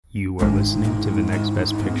You are listening to the Next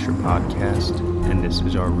Best Picture podcast, and this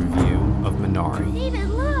is our review of Minari. David,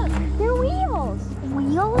 look! They're wheels!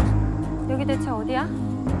 Wheels? 여기 대체 어디야?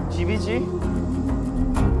 집이지?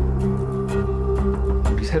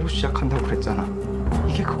 우리 새로 시작한다고 그랬잖아.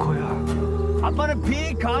 이게 그거야. 아빠는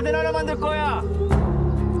빅 가든 하나 만들 거야.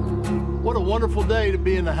 What a wonderful day to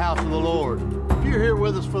be in the house of the Lord. If you're here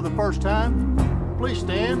with us for the first time, please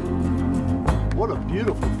stand. What a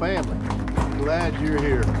beautiful family. Glad you're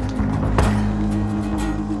here.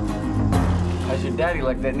 How's your daddy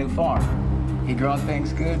like that new farm? He growing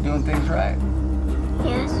things good, doing things right?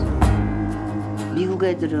 Yes. 미국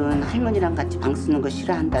애들은 할머니랑 같이 방 쓰는 거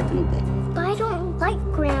싫어한다던데. But I don't like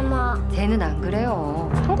Grandma. 쟤는 안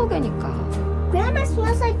그래요. 한국애니까. Grandma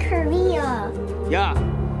smells like Korea. 야,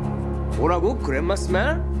 뭐라고? 그랜마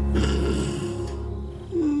스멜?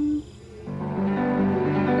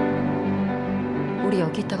 우리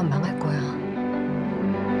여기 있다간 망할 거야.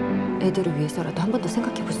 애들을 위해서라도 한 번 더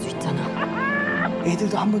생각해 볼 수 있잖아.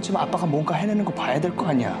 애들도 한 번쯤 아빠가 뭔가 해내는 거 봐야 될 거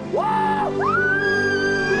아니야.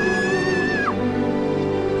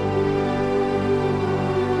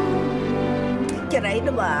 깨라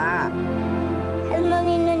이놈아.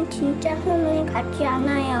 할머니는 진짜 할머니 같지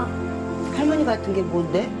않아요. 할머니 같은 게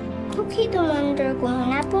뭔데? 쿠키도 만들고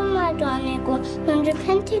나쁜 안 입고 먼저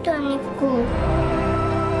팬티도 안 입고.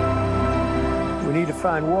 We need to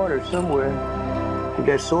find water somewhere. If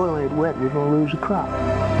that soil ain't wet, you're gonna lose a crop.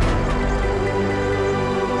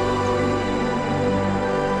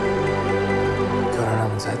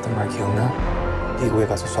 결혼하면서 했던 말 기억나? 미국에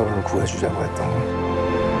가서 서로를 구해주자고 했던 거.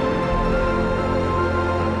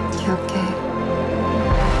 기억해.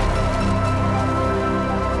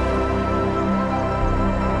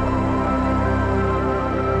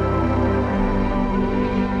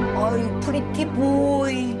 어이 프리티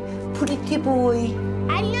보이, 프리티 보이.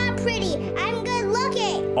 I'm not pretty. I'm good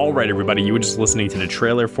looking. All right, everybody, you were just listening to the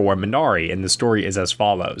trailer for Minari, and the story is as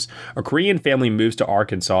follows. A Korean family moves to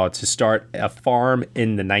Arkansas to start a farm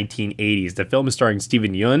in the 1980s. The film is starring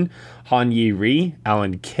Steven Yeun, Han Yi-ri,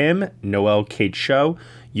 Alan Kim, Noel Kate Cho,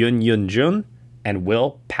 Yoon Yoon-jun, and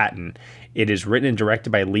Will Patton. It is written and directed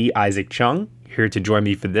by Lee Isaac Chung. Here to join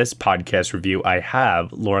me for this podcast review, I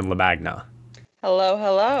have Lauren LaMagna. Hello,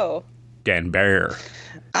 hello. Dan Baer.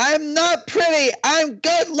 I'm not pretty. I'm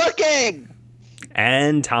good looking.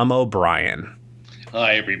 And Tom O'Brien.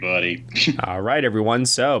 Hi, everybody. All right, everyone.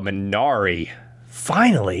 So, Minari.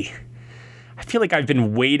 Finally. I feel like I've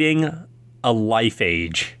been waiting a life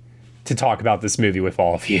age to talk about this movie with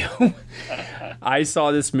all of you. I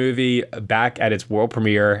saw this movie back at its world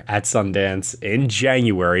premiere at Sundance in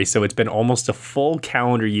January, so it's been almost a full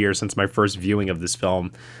calendar year since my first viewing of this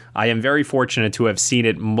film. I am very fortunate to have seen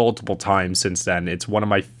it multiple times since then. It's one of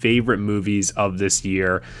my favorite movies of this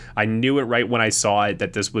year. I knew it right when I saw it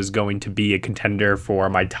that this was going to be a contender for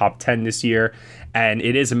my top 10 this year, and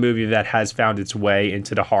it is a movie that has found its way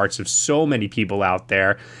into the hearts of so many people out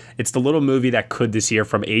there. It's the little movie that could this year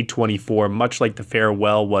from A24, much like The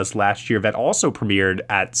Farewell was last year, that also premiered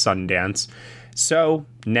at Sundance. So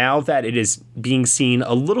now that it is being seen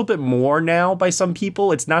a little bit more now by some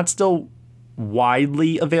people, it's not still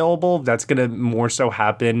widely available. That's going to more so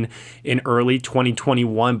happen in early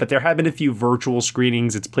 2021, but there have been a few virtual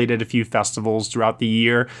screenings. It's played at a few festivals throughout the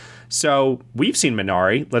year. So we've seen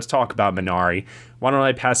Minari. Let's talk about Minari. Why don't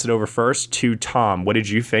I pass it over first to Tom? What did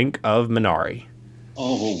you think of Minari?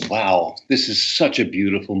 Oh, wow. This is such a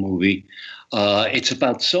beautiful movie. It's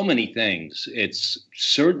about so many things. It's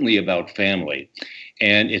certainly about family,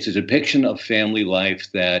 and it's a depiction of family life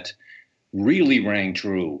that really rang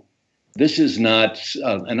true. This is not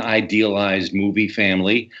an idealized movie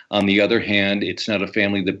family. On the other hand, it's not a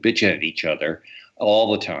family that bitch at each other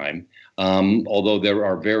all the time. Although there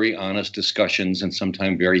are very honest discussions and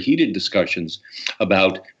sometimes very heated discussions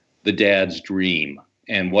about the dad's dream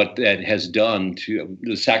and what that has done to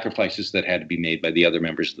the sacrifices that had to be made by the other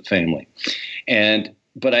members of the family.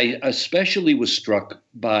 But I especially was struck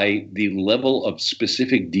by the level of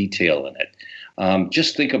specific detail in it.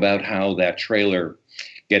 Just think about how that trailer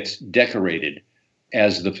gets decorated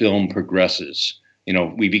as the film progresses. You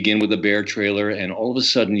know, we begin with a Bear trailer, and all of a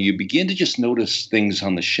sudden you begin to just notice things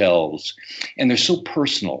on the shelves, and they're so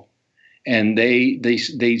personal. And they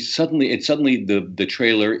suddenly the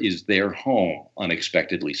trailer is their home,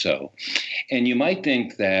 unexpectedly so. And you might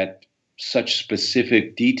think that such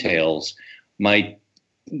specific details might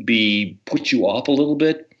put you off a little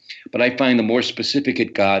bit, but I find the more specific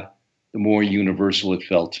it got, the more universal it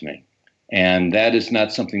felt to me. And that is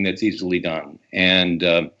not something that's easily done. And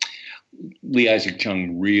Lee Isaac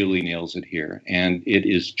Chung really nails it here. And it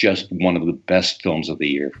is just one of the best films of the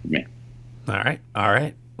year for me. All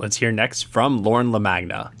right. Let's hear next from Lauren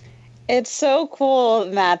LaMagna. It's so cool,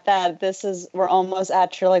 Matt, that we're almost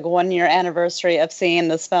at your 1 year anniversary of seeing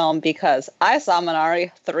this film, because I saw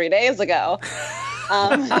Minari 3 days ago.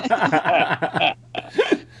 I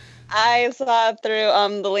saw it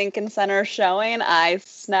through the Lincoln Center showing. I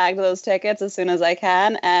snagged those tickets as soon as I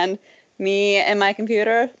can, and me and my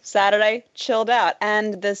computer Saturday chilled out.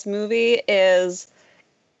 And this movie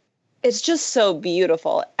it's just so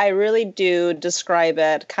beautiful. I really do describe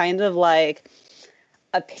it kind of like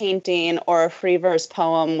a painting or a free verse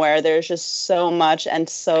poem, where there's just so much and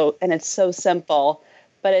it's so simple,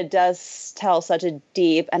 but it does tell such a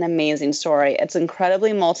deep and amazing story. It's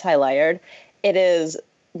incredibly multi-layered. It is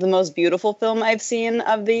the most beautiful film I've seen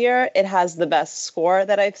of the year. It has the best score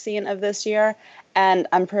that I've seen of this year. And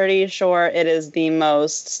I'm pretty sure it is the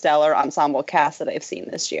most stellar ensemble cast that I've seen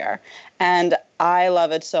this year. And I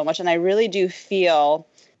love it so much. And I really do feel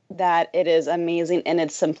that it is amazing in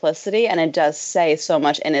its simplicity, and it does say so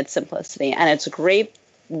much in its simplicity. And it's great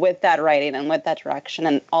with that writing and with that direction.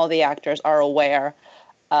 And all the actors are aware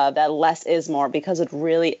that less is more, because it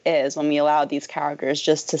really is, when we allow these characters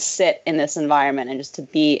just to sit in this environment and just to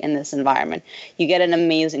be in this environment, you get an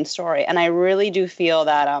amazing story. And I really do feel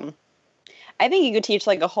that I think you could teach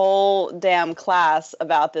a whole damn class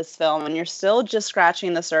about this film, and you're still just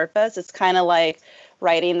scratching the surface. It's kind of like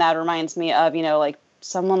writing that reminds me of,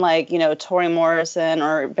 someone like, Toni Morrison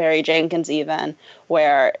or Barry Jenkins even,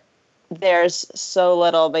 where there's so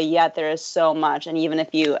little, but yet there is so much. And even if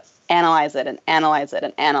you analyze it and analyze it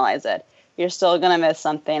and analyze it, you're still going to miss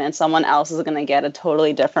something, and someone else is going to get a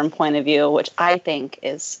totally different point of view, which I think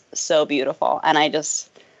is so beautiful. And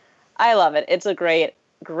I love it. It's a great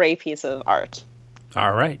piece of art.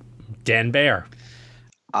 All right. Dan Baer.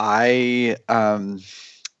 I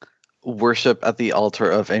worship at the altar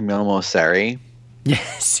of Emile Mosseri. Yeah,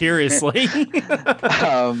 seriously.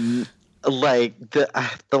 The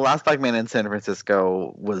Last Black Man in San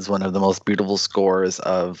Francisco was one of the most beautiful scores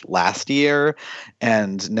of last year,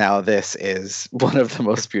 and now this is one of the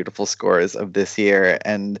most beautiful scores of this year.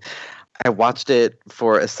 And I watched it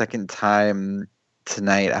for a second time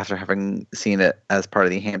tonight after having seen it as part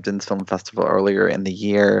of the Hamptons Film Festival earlier in the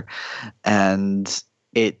year, and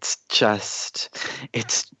it's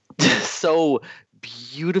so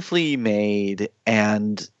beautifully made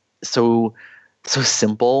and so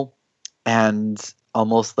simple and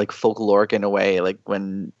almost folkloric in a way.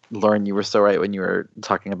 When Lauren, you were so right when you were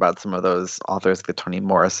talking about some of those authors, like Toni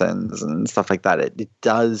Morrisons and stuff like that. It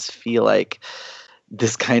does feel like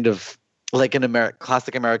this kind of an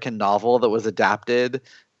classic American novel that was adapted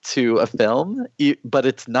to a film, but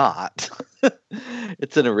it's not.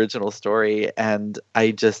 It's an original story, and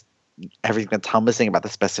everything that Tom was saying about the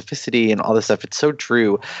specificity and all this stuff, it's so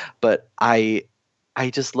true. But I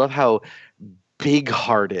just love how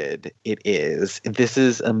big-hearted it is. This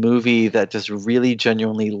is a movie that just really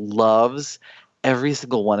genuinely loves every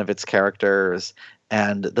single one of its characters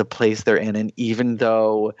and the place they're in. And even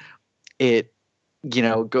though it,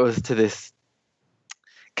 goes to this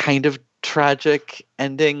kind of tragic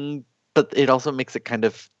ending, but it also makes it kind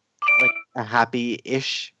of like a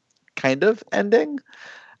happy-ish kind of ending.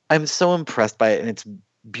 I'm so impressed by it, and it's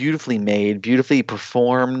beautifully made, beautifully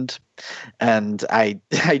performed, and I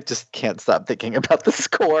just can't stop thinking about the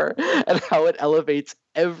score and how it elevates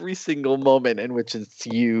every single moment in which it's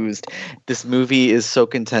used. This movie is so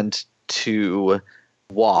content to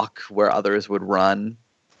walk where others would run,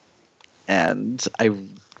 and I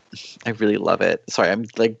really love it. Sorry, I'm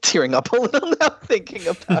tearing up a little now thinking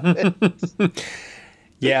about it.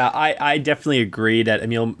 Yeah, I definitely agree that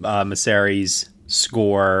Emile Mosseri's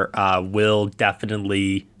score will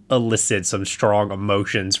definitely elicit some strong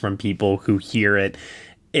emotions from people who hear it.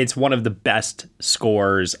 It's one of the best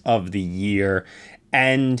scores of the year.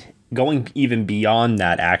 And going even beyond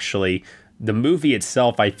that, actually, the movie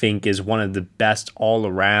itself, I think, is one of the best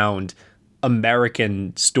all-around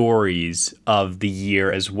American stories of the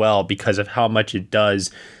year as well, because of how much it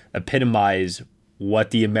does epitomize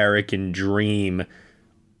what the American dream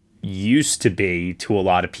used to be to a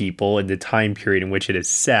lot of people in the time period in which it is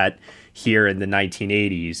set here in the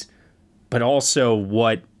 1980s, but also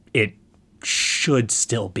what it should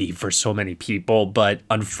still be for so many people. But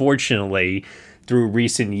unfortunately, through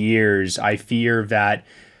recent years, I fear that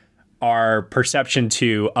our perception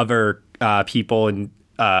to other people in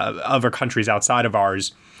other countries outside of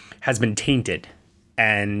ours has been tainted.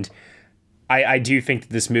 And I do think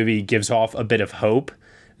that this movie gives off a bit of hope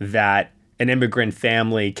that an immigrant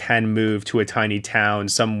family can move to a tiny town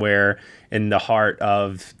somewhere in the heart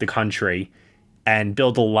of the country and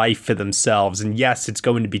build a life for themselves. And yes, it's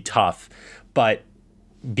going to be tough, but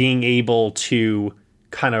being able to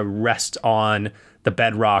kind of rest on the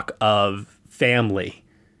bedrock of family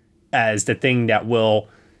as the thing that will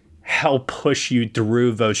help push you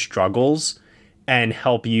through those struggles and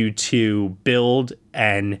help you to build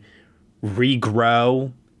and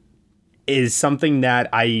regrow is something that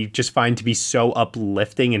I just find to be so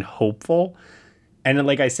uplifting and hopeful. And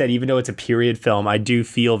like I said, even though it's a period film, I do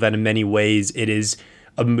feel that in many ways it is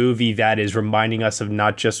a movie that is reminding us of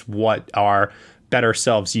not just what our better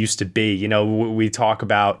selves used to be. You know, we talk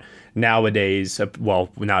about nowadays, well,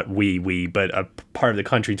 not we, but a part of the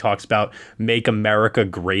country talks about make America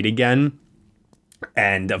great again.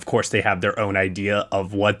 And of course, they have their own idea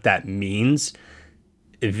of what that means.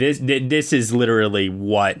 This is literally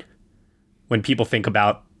what, when people think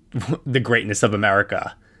about the greatness of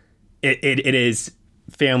America, it is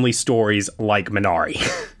family stories like Minari,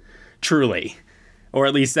 truly. Or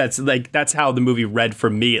at least that's how the movie read for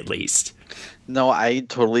me, at least. No, I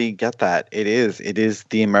totally get that. It is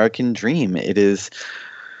the American dream. It is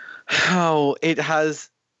how it has,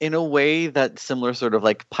 in a way, that similar sort of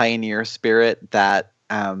like pioneer spirit that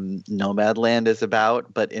Nomadland is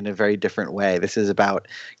about, but in a very different way. This is about,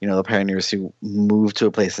 the pioneers who moved to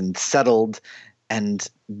a place and settled and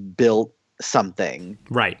built something.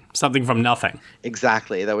 Right. Something from nothing.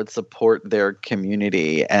 Exactly. That would support their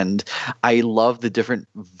community. And I love the different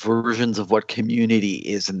versions of what community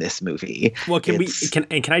is in this movie. Well, can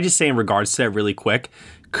I just say in regards to that really quick,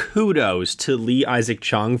 kudos to Lee Isaac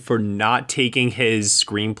Chung for not taking his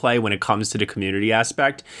screenplay when it comes to the community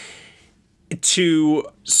aspect to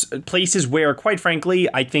places where, quite frankly,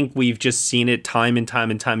 I think we've just seen it time and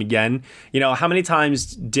time and time again. How many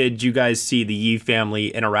times did you guys see the Yi family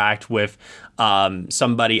interact with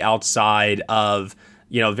somebody outside of,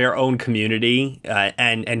 their own community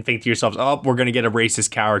and think to yourselves, oh, we're going to get a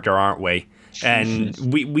racist character, aren't we? And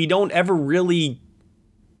we don't ever really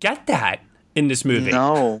get that in this movie.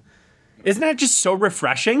 No. Isn't that just so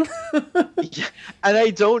refreshing? Yeah. And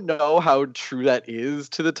I don't know how true that is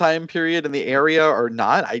to the time period and the area or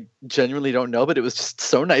not. I genuinely don't know, but it was just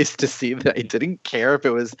so nice to see that I didn't care if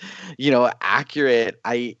it was, accurate.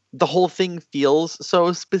 The whole thing feels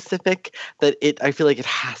so specific that I feel like it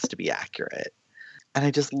has to be accurate. And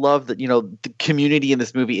I just love that, the community in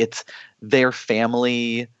this movie, it's their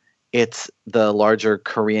family, it's the larger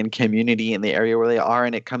Korean community in the area where they are,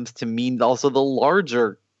 and it comes to mean also the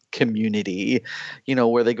larger community,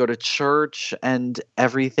 where they go to church and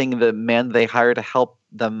everything, the man they hire to help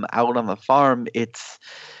them out on the farm. It's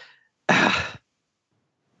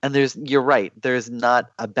and you're right, there's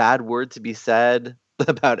not a bad word to be said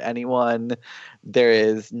about anyone. There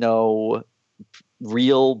is no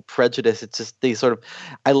real prejudice. It's just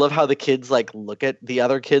I love how the kids look at the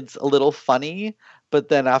other kids a little funny, but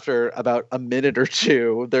then after about a minute or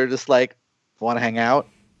two, they're just like, want to hang out?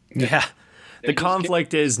 Yeah. The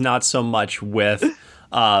conflict is not so much with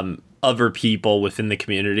other people within the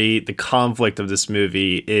community. The conflict of this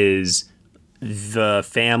movie is the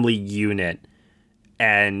family unit,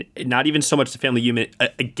 and not even so much the family unit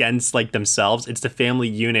against themselves. It's the family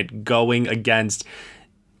unit going against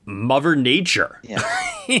Mother Nature. Yeah.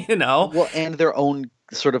 Well, and their own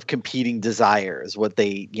sort of competing desires, what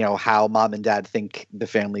they, how mom and dad think the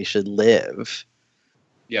family should live.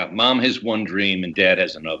 Yeah, mom has one dream and dad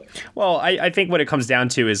has another. Well, I think what it comes down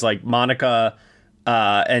to is Monica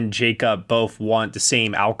and Jacob both want the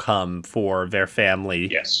same outcome for their family.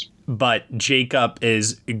 Yes. But Jacob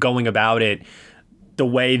is going about it the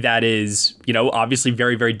way that is, obviously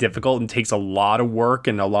very, very difficult and takes a lot of work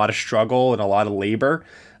and a lot of struggle and a lot of labor.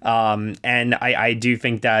 And I do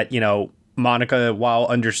think that, Monica, while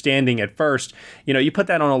understanding at first, you put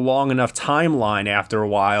that on a long enough timeline after a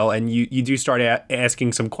while, and you do start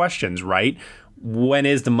asking some questions, right? When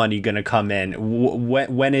is the money going to come in?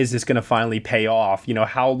 When is this going to finally pay off?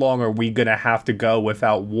 How long are we going to have to go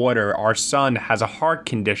without water? Our son has a heart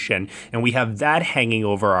condition, and we have that hanging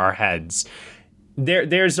over our heads.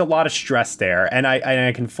 There's a lot of stress there, and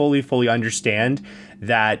I can fully understand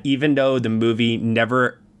that even though the movie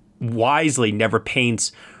never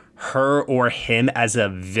paints her or him as a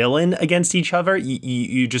villain against each other,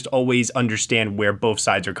 you just always understand where both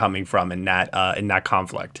sides are coming from in that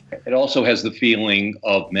conflict. It also has the feeling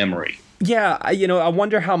of memory. Yeah, I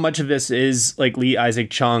wonder how much of this is Lee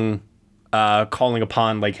Isaac Chung calling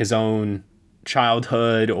upon his own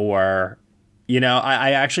childhood, or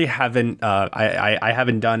I actually haven't I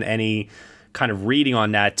haven't done any kind of reading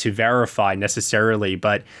on that to verify necessarily,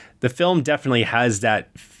 but the film definitely has that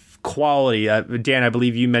quality. Dan, I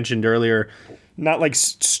believe you mentioned earlier, not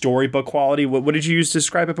storybook quality. What did you use to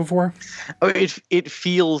describe it before? Oh, it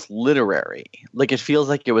feels literary. It feels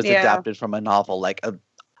like it was adapted from a novel,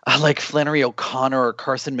 like Flannery O'Connor or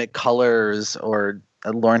Carson McCullers, or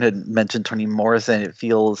Lauren had mentioned Toni Morrison. It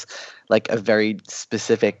feels like a very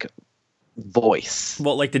specific voice.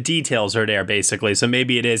 Well, like the details are there basically, so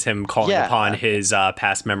maybe it is him calling upon his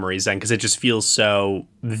past memories then, because it just feels so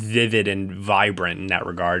vivid and vibrant in that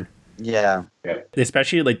regard. Yeah.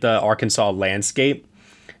 Especially like the Arkansas landscape.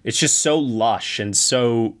 It's just so lush and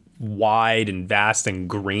so wide and vast and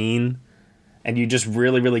green. And you just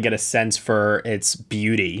really, really get a sense for its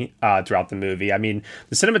beauty throughout the movie. I mean,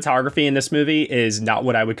 the cinematography in this movie is not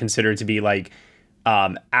what I would consider to be like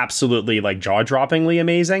absolutely like jaw-droppingly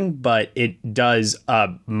amazing, but it does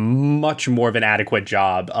much more of an adequate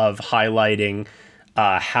job of highlighting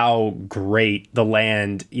how great the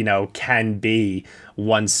land, can be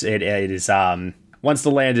once it is once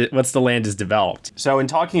the land is developed. So in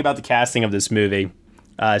talking about the casting of this movie,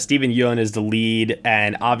 Steven Yeun is the lead,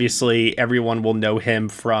 and obviously everyone will know him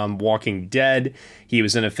from Walking Dead. He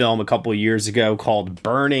was in a film a couple of years ago called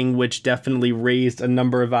Burning, which definitely raised a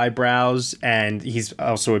number of eyebrows, and he's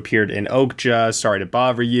also appeared in Okja, Sorry to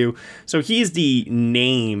Bother You. So he's the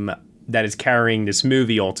name that is carrying this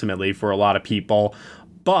movie ultimately for a lot of people,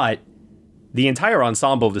 but the entire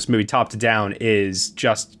ensemble of this movie, top to down, is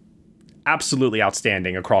just absolutely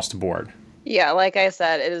outstanding across the board. Yeah, like I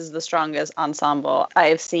said, it is the strongest ensemble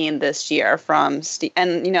I've seen this year from Steve.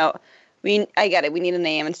 And, I get it. We need a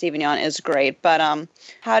name, and Steven Yeun is great. But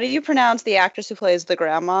how do you pronounce the actress who plays the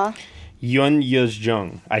grandma? Yoon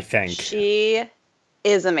Yeos-jung, I think. She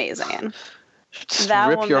is amazing. Just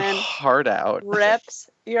rip your heart out. Rips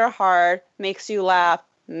your heart, makes you laugh,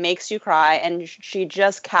 makes you cry, and she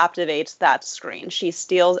just captivates that screen. She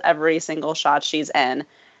steals every single shot she's in,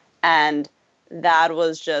 and that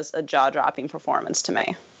was just a jaw-dropping performance to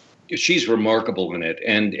me. She's remarkable in it.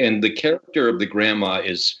 And the character of the grandma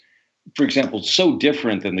is, for example, so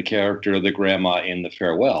different than the character of the grandma in The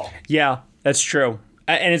Farewell. Yeah, that's true.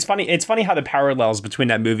 And it's funny how the parallels between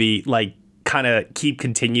that movie, like, kind of keep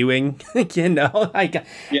continuing,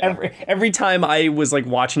 every time I was like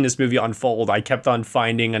watching this movie unfold, I kept on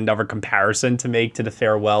finding another comparison to make to The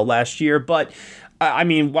Farewell last year. But I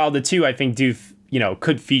mean, while the two I think do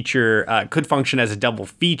could function as a double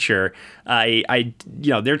feature,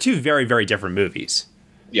 they're two very, very different movies.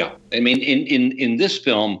 Yeah. I mean, in this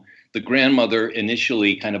film, the grandmother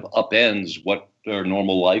initially kind of upends what their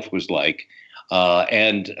normal life was like.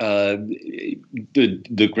 And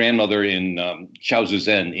the grandmother in Chao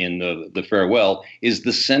Zhen in the Farewell is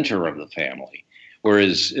the center of the family.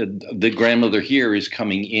 Whereas the grandmother here is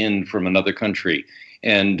coming in from another country,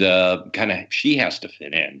 and she has to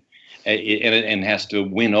fit in. And has to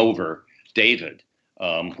win over David,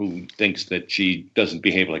 who thinks that she doesn't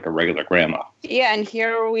behave like a regular grandma. Yeah, and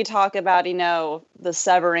here we talk about, the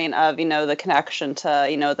severing of, the connection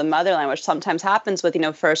to, the motherland, which sometimes happens with,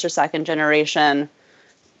 first or second generation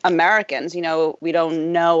Americans. We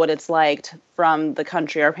don't know what it's like from the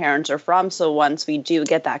country our parents are from. So once we do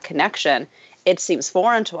get that connection, it seems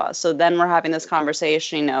foreign to us. So then we're having this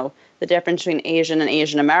conversation, the difference between Asian and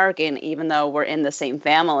Asian American, even though we're in the same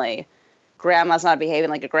family. Grandma's not behaving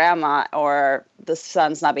like a grandma, or the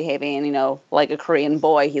son's not behaving, like a Korean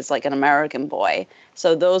boy. He's like an American boy.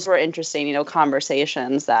 So those were interesting,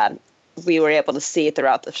 conversations that we were able to see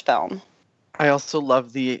throughout this film. I also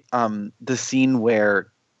love the scene where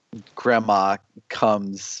Grandma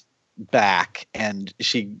comes back and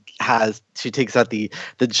she takes out the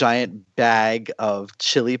giant bag of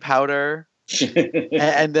chili powder.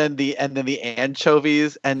 and then the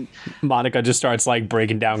anchovies, and Monica just starts like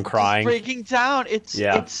breaking down, crying.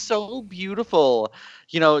 It's so beautiful.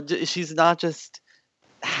 She's not just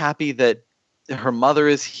happy that her mother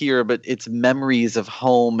is here, but it's memories of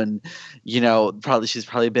home, and she's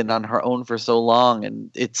probably been on her own for so long,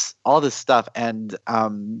 and it's all this stuff. And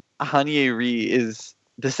Han Ye-ri is,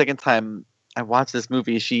 the second time I watched this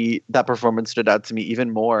movie, that performance stood out to me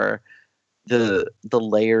even more. The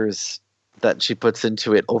layers that she puts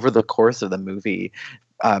into it over the course of the movie,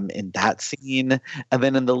 in that scene, and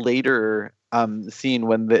then in the later scene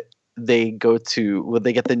when they get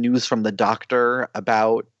the news from the doctor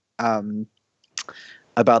about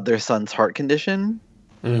their son's heart condition.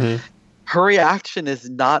 Mm-hmm. Her reaction is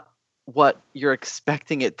not what you're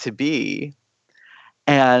expecting it to be,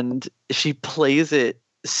 and she plays it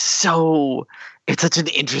so. It's such an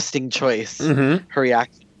interesting choice. Mm-hmm. Her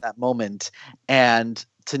reaction at that moment, and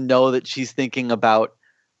to know that she's thinking about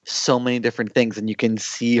so many different things, and you can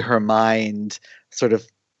see her mind sort of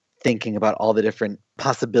thinking about all the different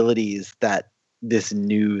possibilities that this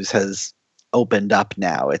news has opened up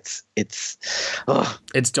now. It's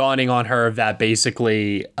dawning on her that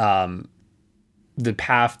basically the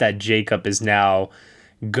path that Jacob is now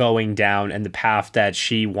going down and the path that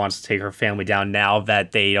she wants to take her family down now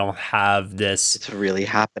that they don't have this. It's really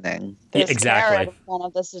happening. Yeah, There's exactly. Garrett, one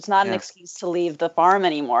of this. It's not an excuse to leave the farm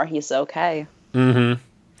anymore. He's okay. Mm-hmm.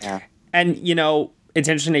 Yeah. And, you know, it's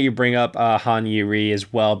interesting that you bring up Han Yi-ri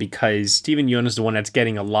as well, because Steven Yeun is the one that's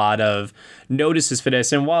getting a lot of notices for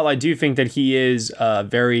this. And while I do think that he is a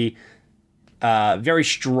very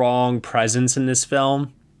strong presence in this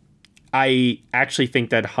film, I actually think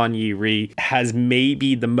that Han Yi-ri has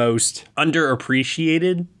maybe the most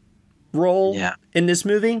underappreciated role in this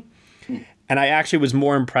movie. And I actually was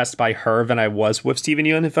more impressed by her than I was with Steven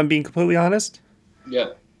Yeun, if I'm being completely honest.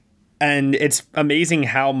 Yeah. And it's amazing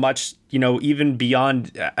how much, you know, even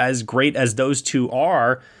beyond as great as those two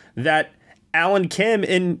are, that Alan Kim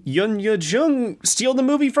and Yoon Yoo-jung steal the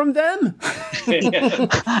movie from them.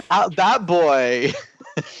 That boy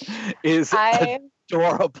is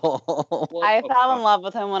adorable. I fell in love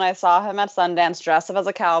with him when I saw him at Sundance dressed up as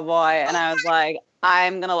a cowboy, and I was like,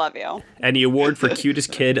 I'm going to love you. And the award for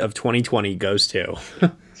cutest kid of 2020 goes to.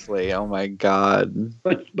 Oh my God.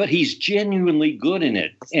 But he's genuinely good in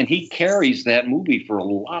it, and he carries that movie for a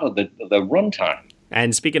lot of the runtime.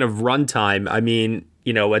 And speaking of runtime, I mean,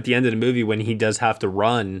 you know, at the end of the movie when he does have to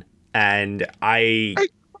run, and I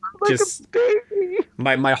just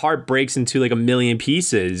my heart breaks into like a million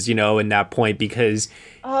pieces, you know, in that point, because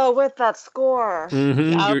with that score.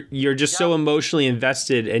 You're just so emotionally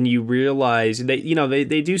invested, and you realize that, you know, they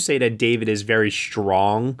do say that David is very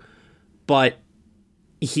strong, but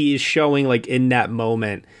he is showing, like, in that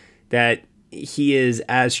moment that he is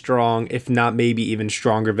as strong, if not maybe even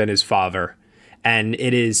stronger than his father. And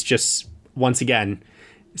it is just, once again,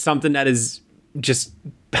 something that is just,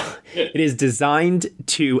 it is designed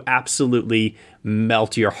to absolutely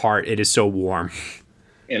melt your heart. It is so warm.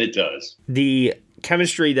 And it does. The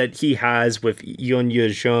chemistry that he has with Yoon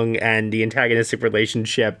Yoo-jung and the antagonistic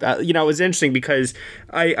relationship, you know, it was interesting because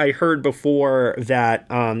I heard before that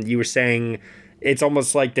you were saying it's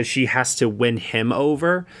almost like that she has to win him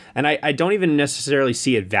over. And I don't even necessarily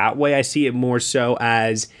see it that way. I see it more so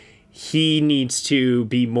as he needs to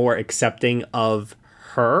be more accepting of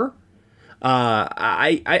her.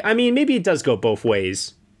 I mean, maybe it does go both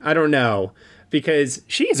ways. I don't know. Because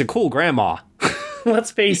she is a cool grandma. Let's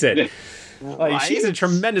face it. Like, she's a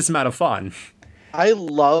tremendous amount of fun. I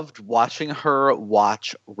loved watching her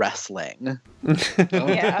watch wrestling. But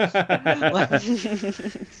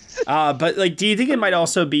like, do you think it might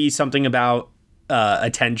also be something about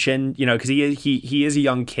attention? You know, because he is a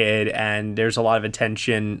young kid, and there's a lot of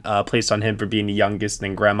attention placed on him for being the youngest.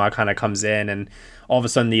 And then Grandma kind of comes in, and all of a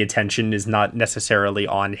sudden the attention is not necessarily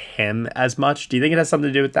on him as much. Do you think it has something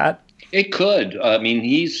to do with that? It could. I mean,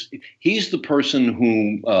 he's the person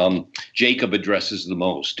whom Jacob addresses the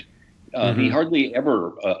most. He hardly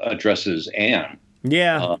ever addresses Anne.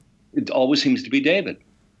 Yeah. It always seems to be David.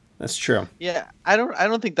 That's true. Yeah, I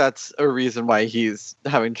don't think that's a reason why he's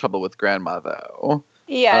having trouble with Grandma, though.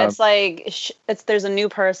 Yeah, it's like there's a new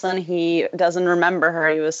person. He doesn't remember her.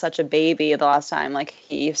 He was such a baby the last time, like,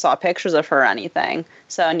 he saw pictures of her or anything.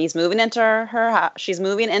 So, and he's moving into her house. She's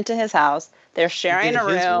moving into his house. They're sharing a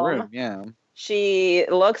room. Yeah. She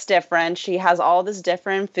looks different. She has all this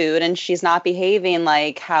different food, and she's not behaving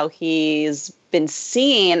like how he's been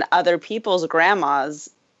seeing other people's grandmas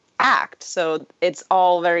act. So it's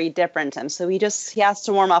all very different. And so he has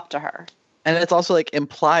to warm up to her. And it's also like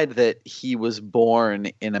implied that he was born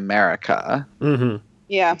in America. Mm-hmm.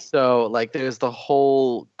 Yeah. So like there's the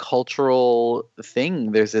whole cultural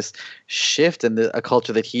thing. There's this shift in a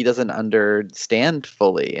culture that he doesn't understand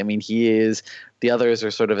fully. I mean, the others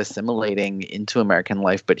are sort of assimilating into American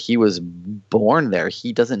life, but he was born there.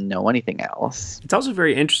 He doesn't know anything else. It's also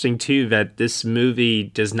very interesting, too, that this movie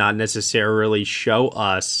does not necessarily show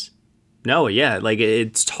us. No, yeah, like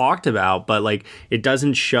it's talked about, but like it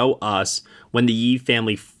doesn't show us when the Yi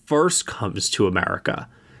family first comes to America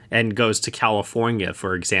and goes to California,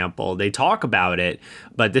 for example. They talk about it,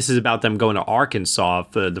 but this is about them going to Arkansas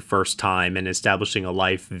for the first time and establishing a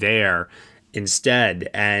life there instead.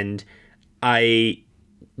 And I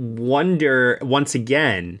wonder, once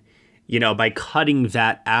again, you know, by cutting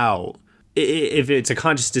that out, if it's a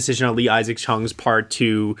conscious decision on Lee Isaac Chung's part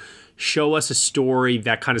to show us a story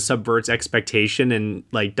that kind of subverts expectation and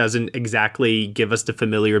like doesn't exactly give us the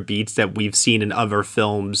familiar beats that we've seen in other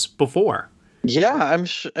films before. Yeah,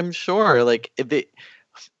 I'm sure. Like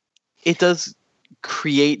it does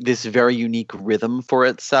create this very unique rhythm for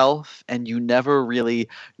itself, and you never really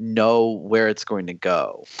know where it's going to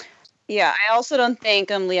go. Yeah, I also don't think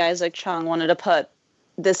Lee Isaac Chung wanted to put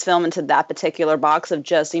this film into that particular box of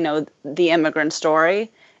just, you know, the immigrant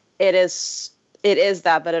story. It is it is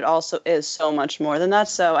that, but it also is so much more than that.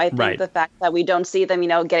 So I think the fact that we don't see them,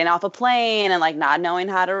 getting off a plane and like not knowing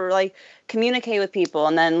how to like communicate with people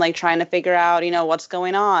and then like trying to figure out, what's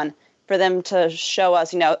going on, for them to show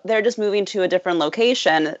us, they're just moving to a different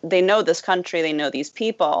location. They know this country, they know these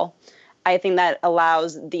people. I think that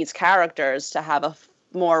allows these characters to have a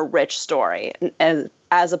more rich story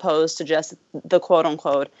as opposed to just the quote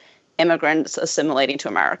unquote immigrants assimilating to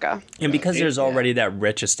America. And because there's already that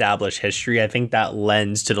rich established history, I think that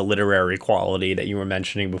lends to the literary quality that you were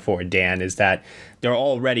mentioning before, Dan, is that they're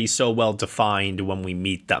already so well defined when we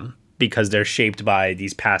meet them because they're shaped by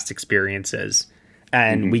these past experiences.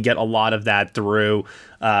 And we get a lot of that through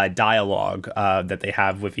dialogue that they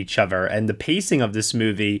have with each other. And the pacing of this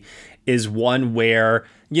movie is one where,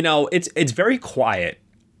 it's very quiet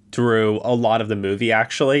through a lot of the movie,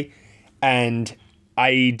 actually. And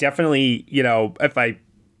I definitely, if I,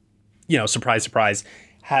 surprise, surprise,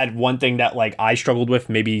 had one thing that like I struggled with,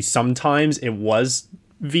 maybe sometimes it was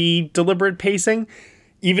the deliberate pacing.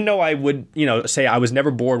 Even though I would, say I was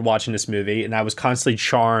never bored watching this movie and I was constantly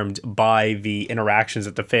charmed by the interactions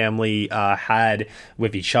that the family had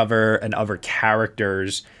with each other and other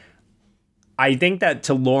characters, I think that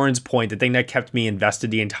to Lauren's point, the thing that kept me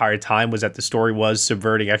invested the entire time was that the story was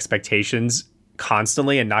subverting expectations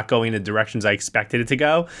constantly and not going in the directions I expected it to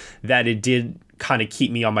go, that it did kind of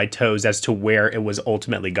keep me on my toes as to where it was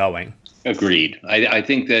ultimately going. Agreed. I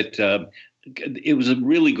think that it was a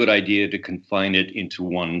really good idea to confine it into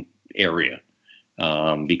one area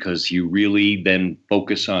because you really then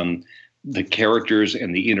focus on the characters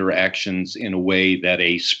and the interactions in a way that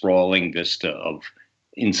a sprawling vista of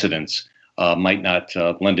incidents might not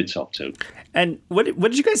lend itself to. And what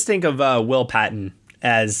did you guys think of Will Patton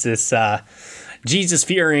as this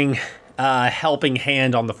Jesus-fearing helping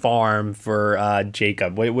hand on the farm for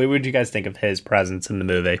Jacob? What did you guys think of his presence in the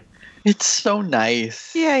movie? It's so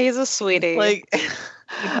nice. Yeah, he's a sweetie. Like,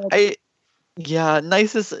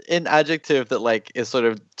 nice is an adjective that like is sort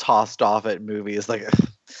of tossed off at movies. Like,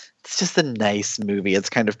 it's just a nice movie. It's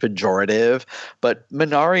kind of pejorative, but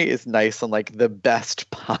Minari is nice in like the best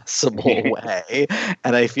possible way.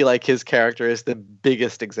 And I feel like his character is the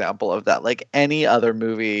biggest example of that. Like any other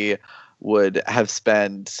movie would have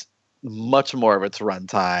spent much more of its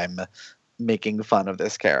runtime making fun of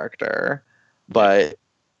this character. But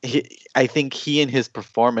I think he and his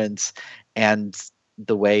performance and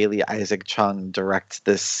the way Lee Isaac Chung directs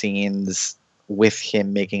the scenes with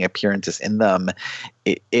him making appearances in them,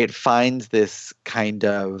 it finds this kind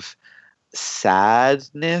of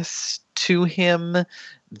sadness to him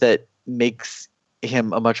that makes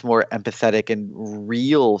him a much more empathetic and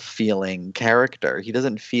real feeling character. He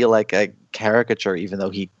doesn't feel like a caricature, even though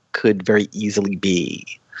he could very easily be.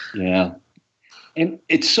 Yeah. And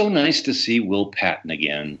it's so nice to see Will Patton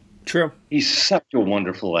again. True. He's such a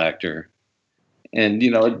wonderful actor. And,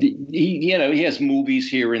 he has movies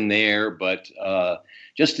here and there, but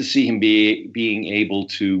just to see him being able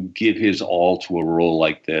to give his all to a role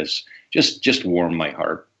like this just warmed my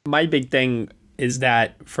heart. My big thing is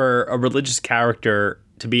that for a religious character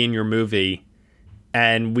to be in your movie,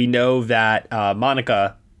 and we know that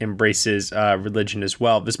Monica embraces religion as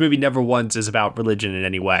well. This movie never once is about religion in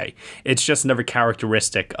any way. It's just another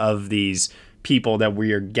characteristic of these people that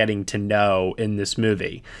we are getting to know in this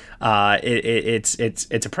movie. It's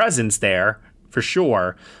a presence there for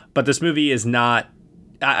sure, but this movie is not.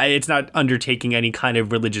 It's not undertaking any kind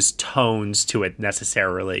of religious tones to it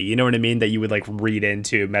necessarily. You know what I mean? That you would like read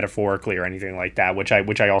into metaphorically or anything like that, which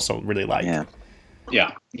I also really like.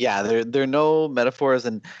 Yeah. There are no metaphors,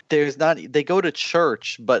 and there's not. They go to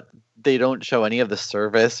church, but they don't show any of the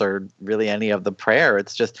service or really any of the prayer.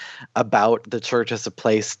 It's just about the church as a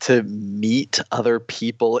place to meet other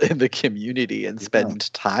people in the community and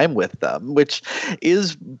spend time with them, which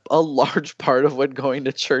is a large part of what going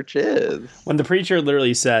to church is. When the preacher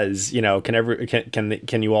literally says,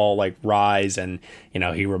 can you all like rise? And,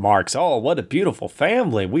 he remarks, "Oh, what a beautiful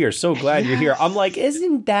family. We are so glad you're here." I'm like,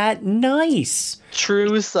 isn't that nice?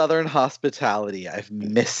 True Southern hospitality. I've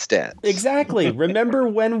missed it. Exactly. Remember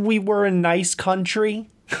when we were a nice country?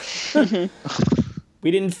 We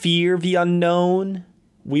didn't fear the unknown.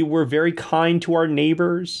 We were very kind to our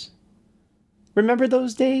neighbors. Remember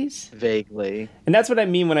those days? Vaguely. And that's what I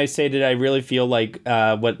mean when I say that I really feel like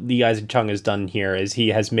what Lee Isaac Chung has done here is he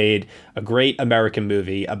has made a great American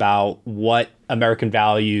movie about what American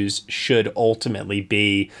values should ultimately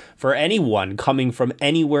be for anyone coming from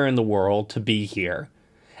anywhere in the world to be here.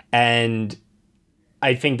 And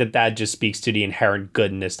I think that just speaks to the inherent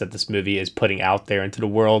goodness that this movie is putting out there into the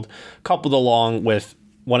world, coupled along with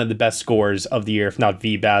one of the best scores of the year, if not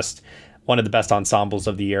the best. one of the best ensembles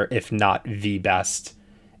of the year, if not the best.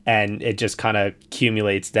 And it just kind of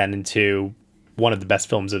accumulates then into one of the best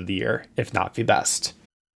films of the year, if not the best.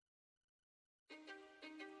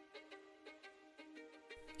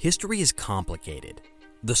 History is complicated.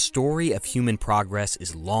 The story of human progress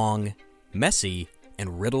is long, messy,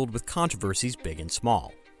 and riddled with controversies big and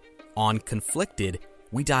small. On Conflicted,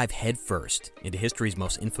 we dive headfirst into history's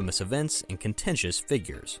most infamous events and contentious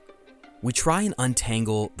figures. We try and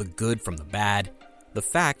untangle the good from the bad, the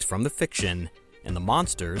fact from the fiction, and the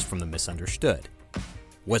monsters from the misunderstood.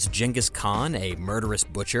 Was Genghis Khan a murderous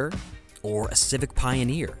butcher or a civic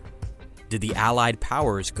pioneer? Did the Allied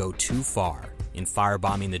powers go too far in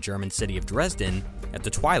firebombing the German city of Dresden at the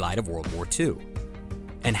twilight of World War II?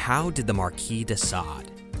 And how did the Marquis de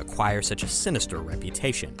Sade acquire such a sinister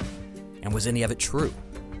reputation? And was any of it true?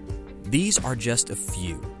 These are just a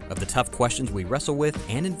few of the tough questions we wrestle with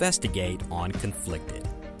and investigate on Conflicted.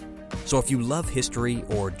 So if you love history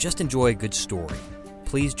or just enjoy a good story,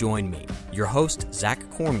 please join me, your host, Zach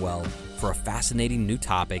Cornwell, for a fascinating new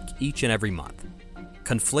topic each and every month.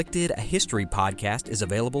 Conflicted, a history podcast, is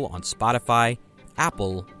available on Spotify,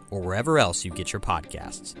 Apple, or wherever else you get your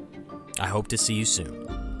podcasts. I hope to see you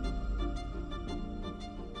soon.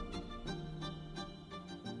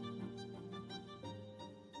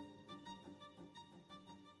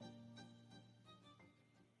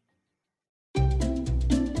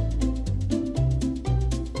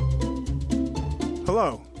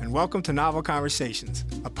 Hello, and welcome to Novel Conversations,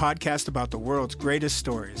 a podcast about the world's greatest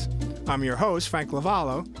stories. I'm your host, Frank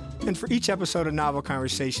Lavallo, and for each episode of Novel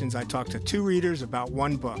Conversations, I talk to two readers about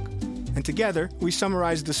one book. And together, we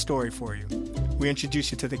summarize the story for you. We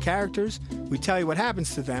introduce you to the characters, we tell you what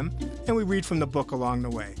happens to them, and we read from the book along the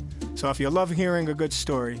way. So if you love hearing a good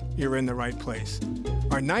story, you're in the right place.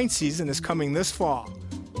 Our 9th season is coming this fall.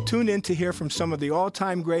 Tune in to hear from some of the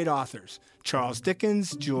all-time great authors, Charles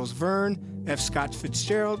Dickens, Jules Verne, F. Scott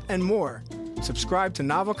Fitzgerald, and more. Subscribe to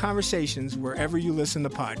Novel Conversations wherever you listen to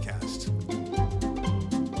podcasts.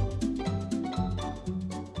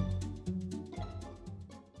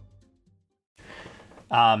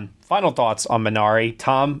 Final thoughts on Minari.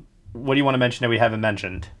 Tom, what do you want to mention that we haven't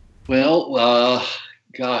mentioned? Well,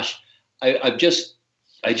 gosh, I just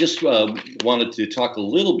wanted to talk a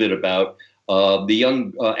little bit about the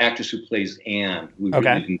young actress who plays Anne. We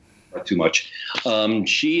really didn't talk too much.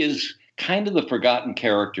 She is kind of the forgotten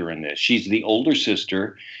character in this. She's the older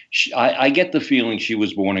sister. I get the feeling she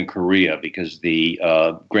was born in Korea because the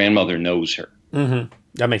grandmother knows her. Mm-hmm.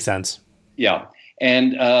 That makes sense. Yeah.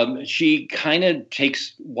 And she kind of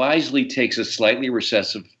wisely takes a slightly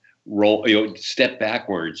recessive role, step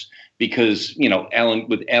backwards, because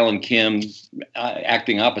Alan Kim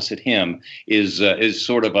acting opposite him is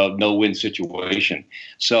sort of a no-win situation.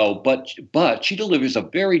 So, but she delivers a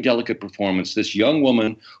very delicate performance. This young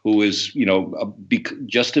woman who is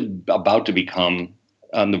just about to become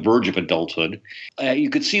on the verge of adulthood.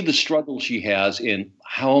 You could see the struggle she has in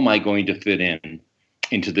how am I going to fit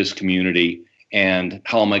into this community. And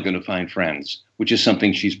how am I going to find friends, which is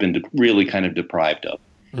something she's been really kind of deprived of.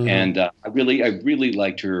 Mm-hmm. And I really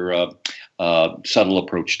liked her subtle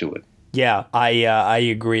approach to it. Yeah, I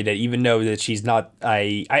agree that even though that she's not,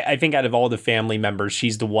 I think out of all the family members,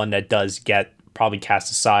 she's the one that does get probably cast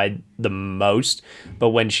aside the most.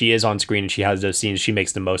 But when she is on screen and she has those scenes, she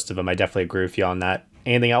makes the most of them. I definitely agree with you on that.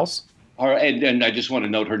 Anything else? All right, and I just want to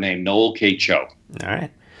note her name, Noel K. Cho. All right.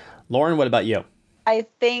 Lauren, what about you? I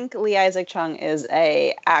think Lee Isaac Chung is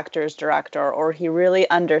a actor's director, or he really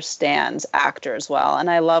understands actors well. And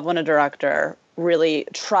I love when a director really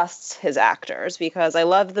trusts his actors, because I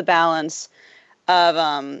love the balance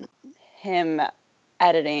of him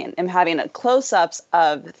editing and having close-ups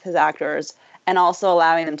of his actors and also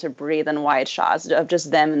allowing them to breathe in wide shots of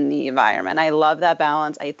just them in the environment. I love that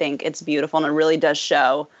balance. I think it's beautiful, and it really does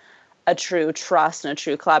show a true trust and a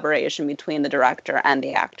true collaboration between the director and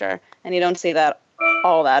the actor. And you don't see that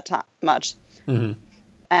all that much. Mm-hmm.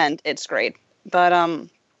 And it's great. But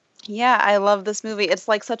yeah, I love this movie. It's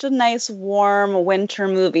like such a nice warm winter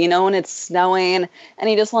movie, when it's snowing and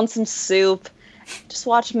you just want some soup. Just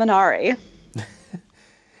watch Minari.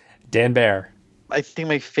 Dan Baer. I think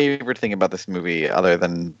my favorite thing about this movie, other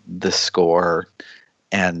than the score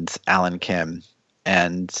and Alan Kim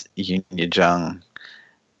and Yoon Ye-jung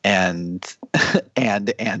and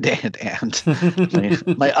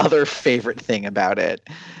my other favorite thing about it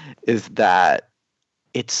is that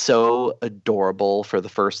it's so adorable for the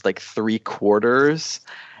first 3 quarters,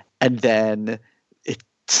 and then it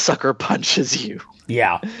sucker punches you.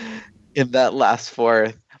 Yeah. In that last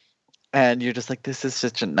fourth. And you're just like, this is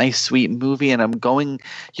such a nice, sweet movie. And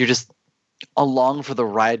along for the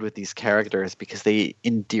ride with these characters because they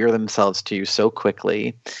endear themselves to you so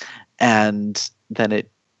quickly, and then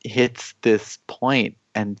it hits this point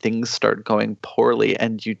and things start going poorly,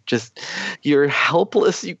 and you're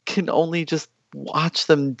helpless. You can only just watch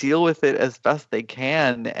them deal with it as best they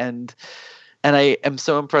can, and I am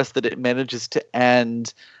so impressed that it manages to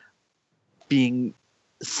end being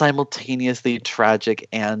simultaneously tragic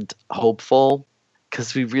and hopeful,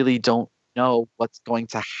 because we really don't know what's going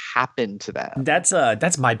to happen to them.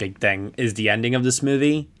 That's my big thing, is the ending of this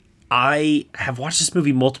movie. I have watched this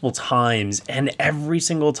movie multiple times, and every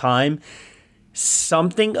single time,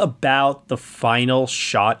 something about the final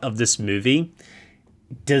shot of this movie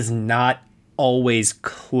does not always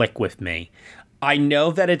click with me. I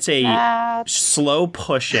know that it's a slow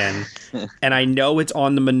push-in, and I know it's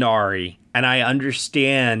on the Minari, and I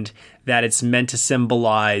understand that it's meant to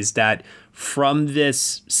symbolize that from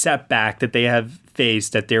this setback that they have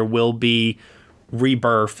faced, that there will be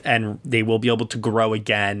rebirth and they will be able to grow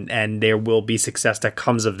again, and there will be success that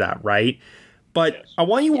comes of that, right? But I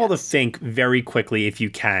want you all to think very quickly, if you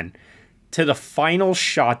can, to the final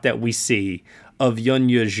shot that we see of Yoon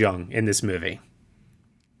Yuh-jung in this movie.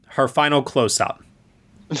 Her final close-up.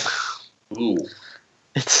 Ooh.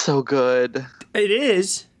 It's so good. It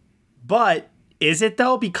is, but is it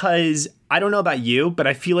though? Because I don't know about you, but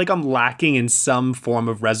I feel like I'm lacking in some form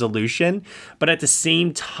of resolution. But at the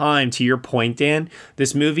same time, to your point, Dan,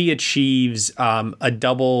 this movie achieves a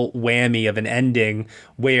double whammy of an ending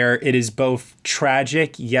where it is both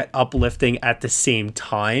tragic yet uplifting at the same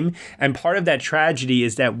time. And part of that tragedy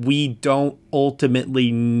is that we don't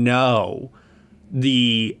ultimately know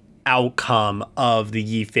the outcome of the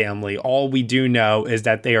Yi family. All we do know is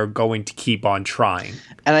that they are going to keep on trying.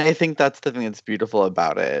 And I think that's the thing that's beautiful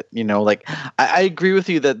about it. You know, like I agree with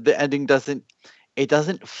you that the ending doesn't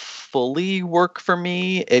fully work for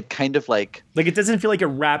me. It kind of like it doesn't feel like it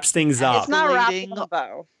wraps things up. It's not wrapping a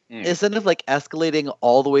bow. Instead of like escalating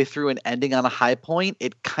all the way through and ending on a high point,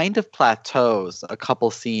 it kind of plateaus a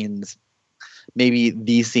couple scenes, maybe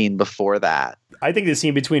the scene before that. I think the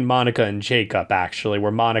scene between Monica and Jacob, actually,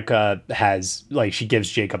 where Monica has, she gives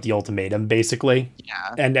Jacob the ultimatum, basically.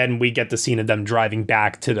 Yeah. And then we get the scene of them driving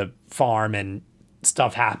back to the farm and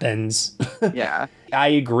stuff happens. Yeah. I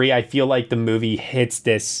agree. I feel like the movie hits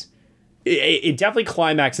this. It definitely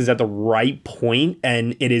climaxes at the right point,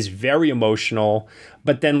 and it is very emotional.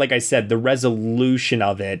 But then, like I said, the resolution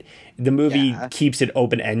of it, the movie keeps it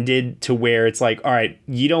open-ended to where it's like, all right,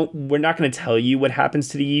 we're not going to tell you what happens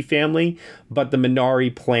to the Yi family, but the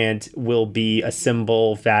Minari plant will be a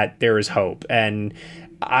symbol that there is hope. And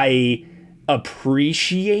I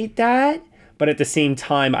appreciate that. But at the same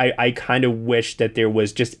time, I kind of wish that there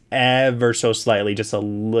was just ever so slightly, just a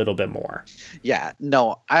little bit more. Yeah,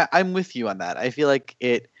 no, I'm with you on that. I feel like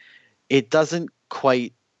it doesn't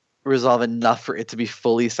quite resolve enough for it to be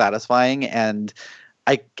fully satisfying. And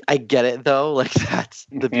I get it, though. Like, that's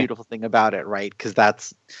the beautiful thing about it, right? Because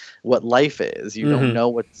that's what life is. You don't know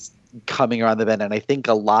what's coming around the bend. And I think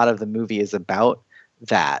a lot of the movie is about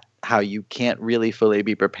that. How you can't really fully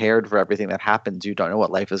be prepared for everything that happens. You don't know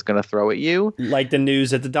what life is going to throw at you. Like the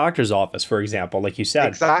news at the doctor's office, for example, like you said.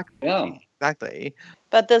 Exactly. Yeah. Exactly.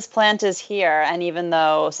 But this plant is here, and even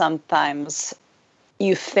though sometimes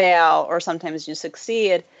you fail or sometimes you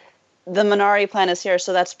succeed, the Minari plant is here,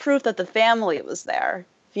 so that's proof that the family was there.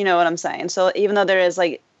 If you know what I'm saying. So even though there is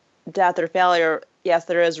death or failure, yes,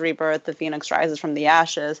 there is rebirth. The phoenix rises from the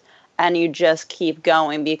ashes, and you just keep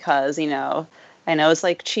going because, I know it's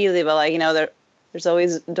cheesy, but there's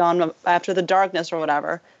always dawn after the darkness or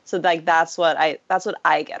whatever. So that's what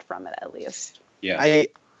I get from it, at least. Yeah.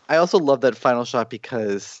 I also love that final shot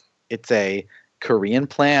because it's a Korean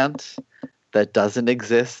plant that doesn't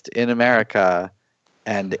exist in America,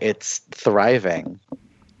 and it's thriving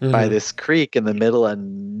by this creek in the middle of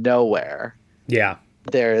nowhere. Yeah.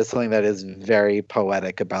 There is something that is very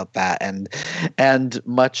poetic about that and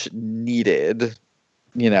much needed,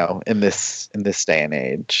 in this day and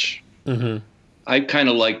age. Mm-hmm. I kind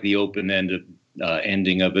of like the open-ended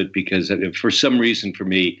ending of it because for some reason, for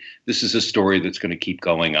me, this is a story that's going to keep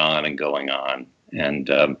going on and going on. And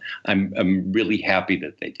I'm really happy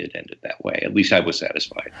that they did end it that way. At least I was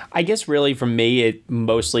satisfied. I guess really for me, it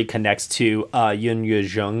mostly connects to Yoon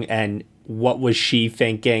Yuh-jung and what was she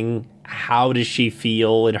thinking? How does she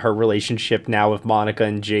feel in her relationship now with Monica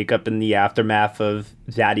and Jacob in the aftermath of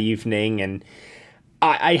that evening? And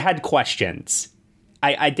I had questions.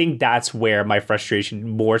 I think that's where my frustration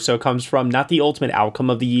more so comes from. Not the ultimate outcome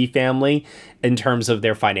of the Yi family in terms of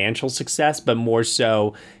their financial success, but more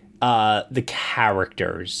so the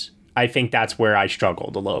characters. I think that's where I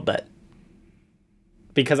struggled a little bit.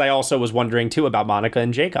 because I also was wondering too about Monica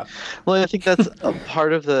and Jacob. Well, I think that's a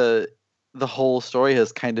part of the whole story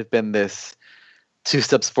has kind of been this 2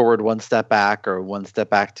 steps forward, 1 step back, or 1 step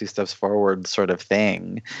back, 2 steps forward sort of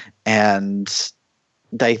thing. And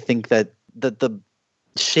I think that the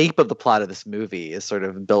shape of the plot of this movie is sort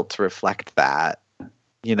of built to reflect that,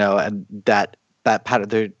 you know, and that pattern.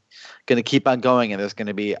 They're going to keep on going, and there's going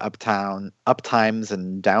to be up times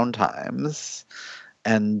and down times,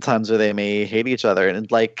 and times where they may hate each other.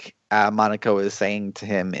 And like Monica was saying to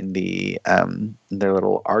him in their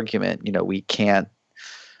little argument, you know, we can't.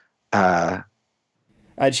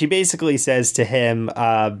 She basically says to him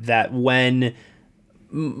that when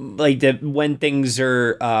things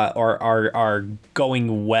are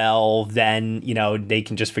going well, then, you know, they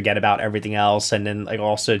can just forget about everything else. And then, like,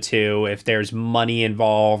 also too, if there's money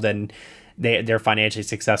involved and they're financially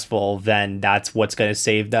successful, then that's what's going to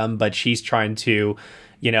save them. But she's trying to,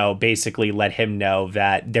 you know, basically let him know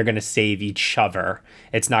that they're going to save each other.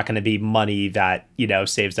 It's not going to be money that, you know,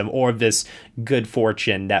 saves them, or this good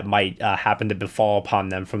fortune that might happen to befall upon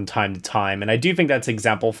them from time to time. And I do think that's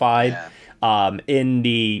exemplified in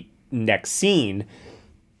the next scene,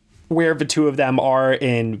 where the two of them are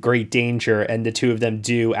in great danger and the two of them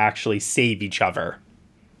do actually save each other.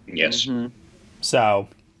 Yes. Mm-hmm. So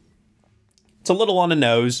it's a little on the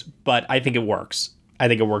nose, but I think it works. I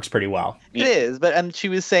think it works pretty well. It is, but she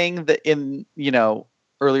was saying that in, you know,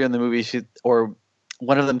 earlier in the movie,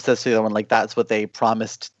 one of them says to the other one, like, that's what they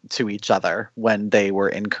promised to each other when they were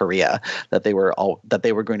in Korea, that they were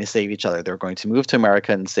going to save each other. They were going to move to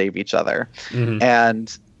America and save each other. Mm-hmm.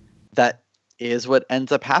 And that is what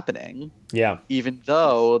ends up happening. Yeah. Even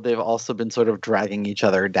though they've also been sort of dragging each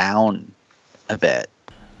other down a bit.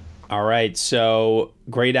 All right. So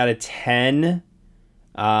grade out of 10.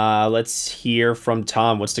 Let's hear from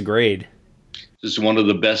Tom. What's the grade? This is one of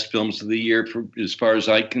the best films of the year, as far as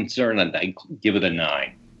I'm concerned, and I give it a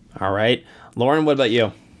 9. All right. Lauren, what about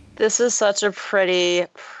you? This is such a pretty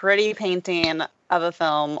painting of a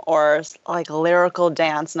film, or like lyrical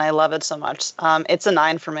dance, and I love it so much. It's a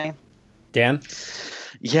 9 for me. Dan?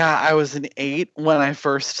 Yeah, I was an 8 when I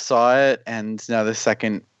first saw it, and now the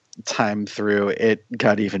second time through, it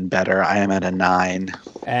got even better. I am at a 9.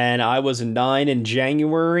 And I was a 9 in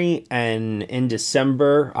January, and in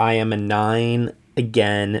December, I am a 9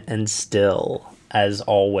 again, and still, as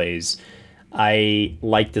always. I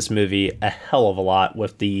like this movie a hell of a lot,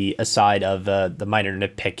 with the aside of the minor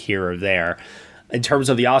nitpick here or there. In terms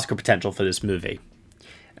of the Oscar potential for this movie,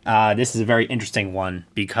 this is a very interesting one,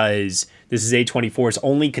 because this is A24's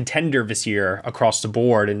only contender this year across the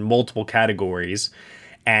board in multiple categories.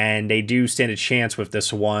 And they do stand a chance with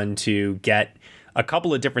this one to get a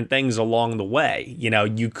couple of different things along the way. You know,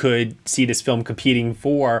 you could see this film competing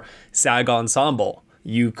for SAG Ensemble.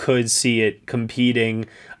 You could see it competing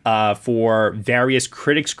for various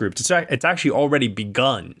critics groups. It's actually already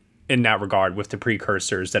begun in that regard with the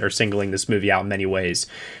precursors that are singling this movie out in many ways.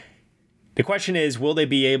 The question is, will they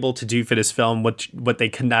be able to do for this film what they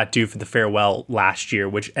could not do for The Farewell last year,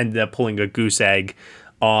 which ended up pulling a goose egg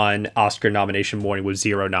on Oscar nomination morning with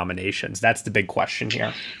 0 nominations? That's the big question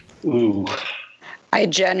here. Ooh. I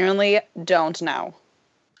genuinely don't know,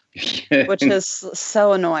 which is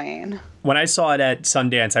so annoying. When I saw it at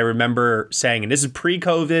Sundance, I remember saying, and this is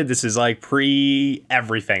pre-COVID, this is like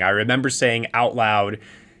pre-everything, I remember saying out loud,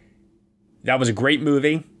 that was a great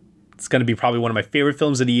movie. It's going to be probably one of my favorite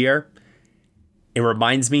films of the year. It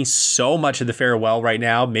reminds me so much of The Farewell right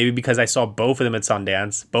now, maybe because I saw both of them at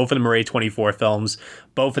Sundance. Both of them are A24 films.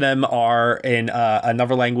 Both of them are in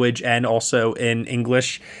another language and also in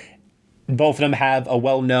English. Both of them have a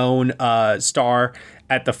well-known star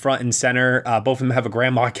at the front and center. Both of them have a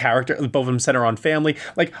grandma character. Both of them center on family.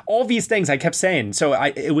 Like, all these things I kept saying. So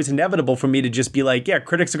it was inevitable for me to just be like, yeah,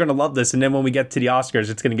 critics are going to love this. And then when we get to the Oscars,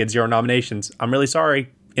 it's going to get 0 nominations. I'm really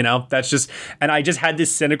sorry. You know, that's just, and I just had this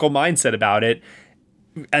cynical mindset about it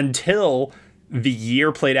until the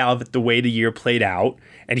year played out the way the year played out.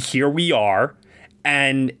 And here we are.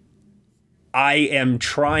 And I am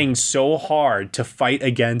trying so hard to fight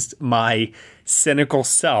against my cynical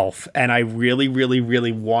self. And I really, really,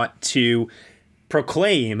 really want to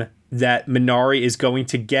proclaim that Minari is going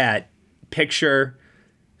to get picture,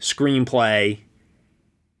 screenplay,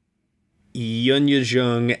 Yoon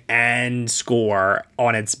Ye-jung, and score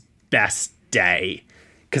on its best day.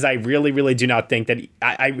 Because I really, really do not think that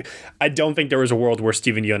I don't think there is a world where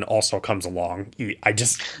Steven Yeun also comes along. I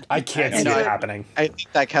can't see it happening. I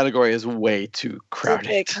think that category is way too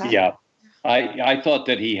crowded. Yeah. I thought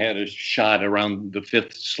that he had a shot around the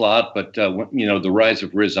 5th slot, but the rise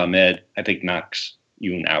of Riz Ahmed, I think, knocks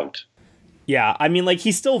Yoon out. Yeah, I mean, like,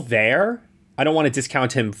 he's still there. I don't want to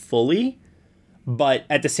discount him fully, but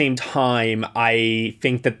at the same time, I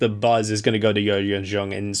think that the buzz is going to go to Yo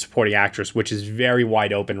Yeon-jung in supporting actress, which is very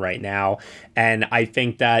wide open right now. And I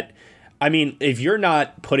think that, I mean, if you're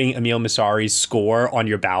not putting Emile Masari's score on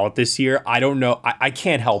your ballot this year, I don't know. I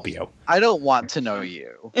can't help you. I don't want to know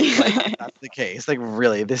you. Like, that's the case. Like,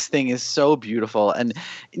 really, this thing is so beautiful. And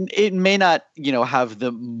it may not, have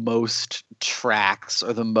the most tracks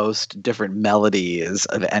or the most different melodies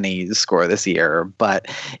of any score this year, but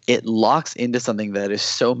it locks into something that is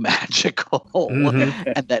so magical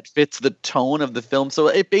and that fits the tone of the film. So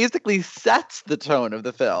it basically sets the tone of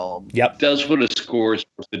the film. Yep. Does what a score is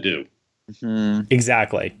supposed to do. Mm-hmm.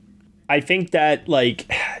 Exactly. I think that,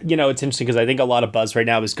 it's interesting because I think a lot of buzz right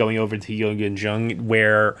now is going over to Yo Yeon-jung,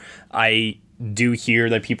 where I do hear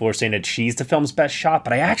that people are saying that she's the film's best shot,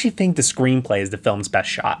 but I actually think the screenplay is the film's best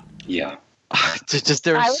shot. Yeah.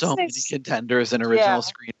 There are so many contenders in original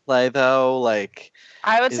screenplay, though.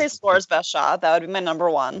 I would say score's best shot. That would be my number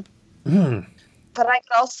one. But I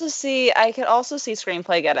could also see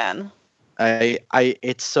screenplay get in.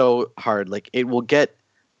 It's so hard. It will get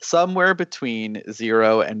somewhere between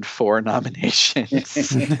 0 and 4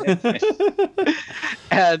 nominations.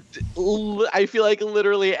 And I feel like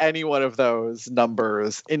literally any one of those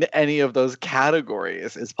numbers in any of those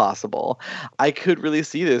categories is possible. I could really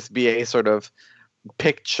see this be a sort of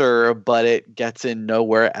picture, but it gets in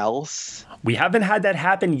nowhere else. We haven't had that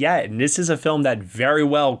happen yet, and this is a film that very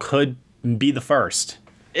well could be the first.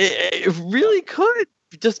 It really could,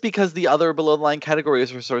 just because the other below the line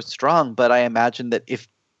categories were so strong. But I imagine that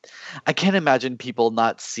I can't imagine people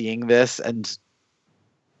not seeing this and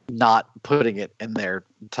not putting it in their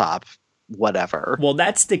top whatever. Well,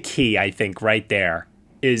 that's the key, I think, right there,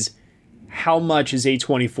 is how much is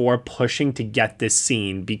A24 pushing to get this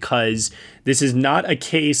scene, because this is not a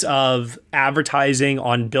case of advertising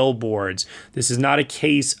on billboards. This is not a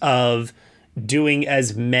case of doing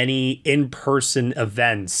as many in-person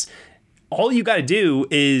events. All you got to do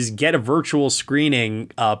is get a virtual screening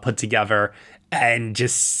put together and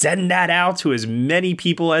just send that out to as many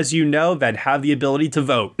people as that have the ability to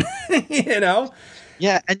vote.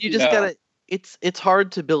 Yeah, and you just gotta. It's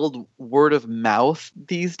hard to build word of mouth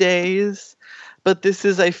these days, but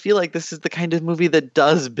I feel like this is the kind of movie that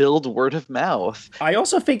does build word of mouth. I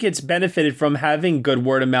also think it's benefited from having good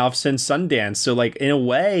word of mouth since Sundance. So, in a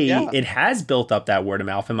way, it has built up that word of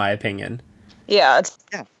mouth, in my opinion. Yeah.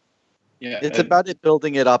 Yeah, it's about it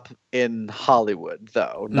building it up in Hollywood,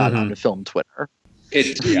 though, not on the film Twitter.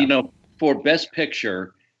 It's for Best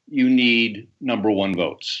Picture, you need number 1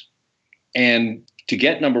 votes, and to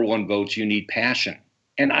get number 1 votes, you need passion.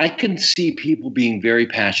 And I can see people being very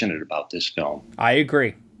passionate about this film. I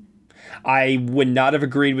agree. I would not have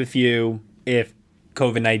agreed with you if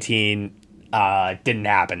COVID-19 didn't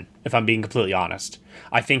happen. If I'm being completely honest,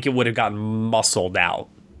 I think it would have gotten muscled out.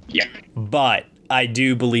 Yeah, but I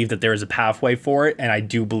do believe that there is a pathway for it, and I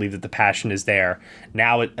do believe that the passion is there.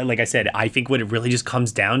 Now, like I said, I think what it really just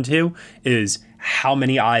comes down to is how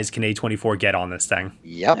many eyes can A24 get on this thing?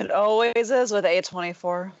 Yep. It always is with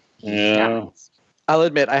A24. Yeah. I'll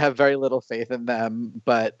admit I have very little faith in them,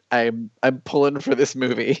 but I'm pulling for this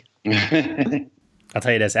movie. I'll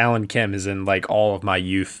tell you this, Alan Kim is in all of my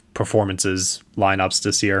youth performances lineups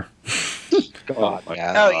this year. God,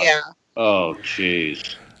 yeah. Oh, yeah. Oh,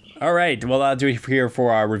 jeez. All right. Well, that'll do it here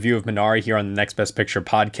for our review of Minari here on the Next Best Picture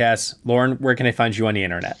podcast. Lauren, where can I find you on the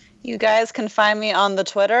internet? You guys can find me on the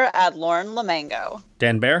Twitter at Lauren Lamango.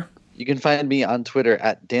 Dan Bear? You can find me on Twitter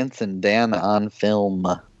at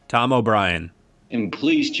DancingDanOnFilm. Tom O'Brien? And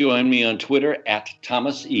please join me on Twitter at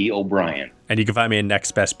Thomas E. O'Brien. And you can find me in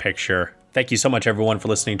Next Best Picture. Thank you so much, everyone, for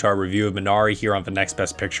listening to our review of Minari here on the Next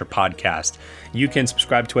Best Picture podcast. You can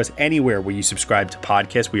subscribe to us anywhere where you subscribe to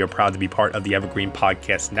podcasts. We are proud to be part of the Evergreen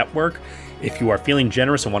Podcast Network. If you are feeling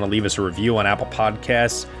generous and want to leave us a review on Apple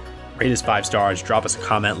Podcasts, rate us 5 stars, drop us a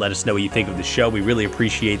comment, let us know what you think of the show. We really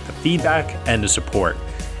appreciate the feedback and the support.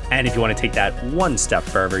 And if you want to take that one step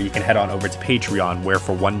further, you can head on over to Patreon, where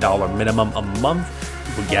for $1 minimum a month,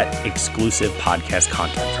 you will get exclusive podcast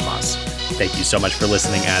content from us. Thank you so much for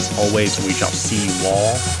listening. As always, we shall see you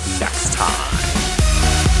all next time.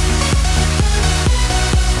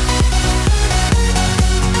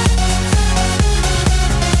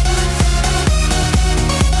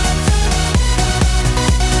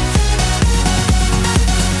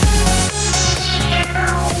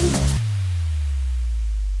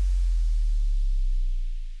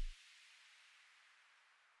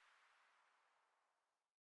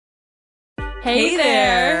 Hey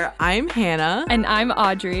there! I'm Hannah. And I'm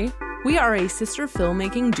Audrey. We are a sister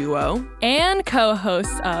filmmaking duo and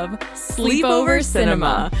co-hosts of Sleepover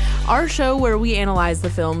Cinema, our show where we analyze the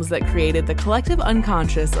films that created the collective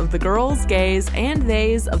unconscious of the girls, gays, and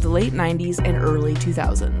theys of the late 90s and early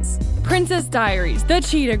 2000s. Princess Diaries, The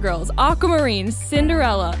Cheetah Girls, Aquamarine,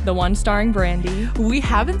 Cinderella, the one starring Brandy. We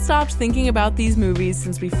haven't stopped thinking about these movies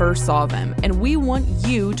since we first saw them, and we want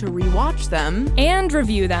you to rewatch them and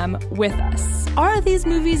review them with us. Are these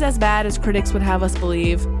movies as bad as critics would have us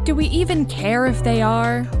believe? Do we even care if they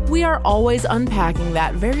are? We are always unpacking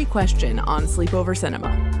that very question on Sleepover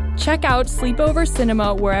Cinema. Check out Sleepover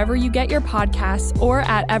Cinema wherever you get your podcasts or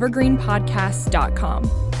at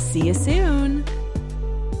evergreenpodcasts.com. See you soon.